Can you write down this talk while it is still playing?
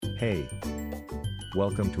Hey!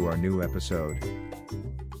 Welcome to our new episode.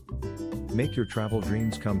 Make your travel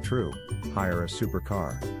dreams come true, hire a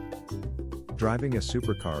supercar. Driving a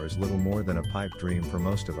supercar is little more than a pipe dream for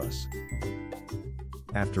most of us.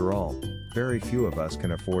 After all, very few of us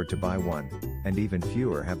can afford to buy one, and even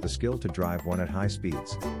fewer have the skill to drive one at high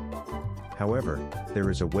speeds. However,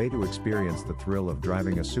 there is a way to experience the thrill of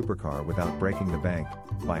driving a supercar without breaking the bank,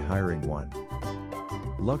 by hiring one.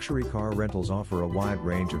 Luxury car rentals offer a wide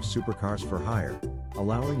range of supercars for hire,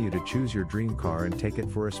 allowing you to choose your dream car and take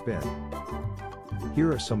it for a spin.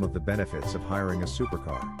 Here are some of the benefits of hiring a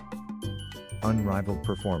supercar. Unrivaled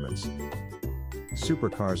performance.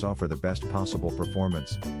 Supercars offer the best possible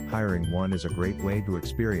performance. Hiring one is a great way to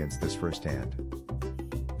experience this firsthand.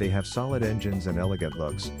 They have solid engines and elegant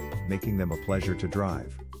looks, making them a pleasure to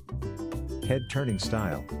drive. Head-turning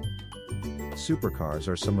style. Supercars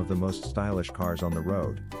are some of the most stylish cars on the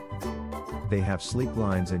road. They have sleek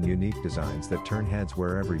lines and unique designs that turn heads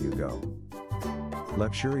wherever you go.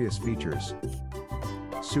 Luxurious features.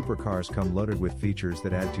 Supercars come loaded with features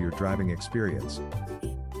that add to your driving experience.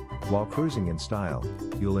 While cruising in style,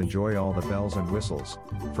 you'll enjoy all the bells and whistles,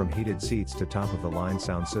 from heated seats to top-of-the-line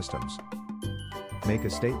sound systems. Make a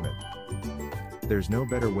statement. There's no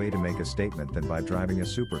better way to make a statement than by driving a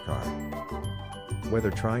supercar. Whether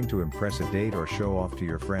trying to impress a date or show off to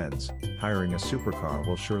your friends, hiring a supercar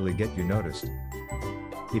will surely get you noticed.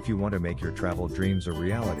 If you want to make your travel dreams a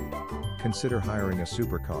reality, consider hiring a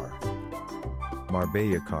supercar.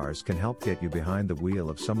 Marbella Cars can help get you behind the wheel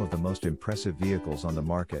of some of the most impressive vehicles on the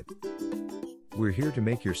market. We're here to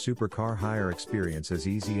make your supercar hire experience as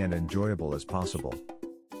easy and enjoyable as possible.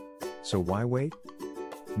 So why wait?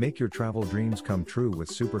 Make your travel dreams come true with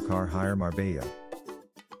Supercar Hire Marbella.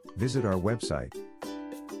 Visit our website,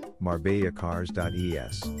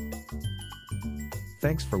 marbellacars.es.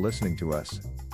 Thanks for listening to us.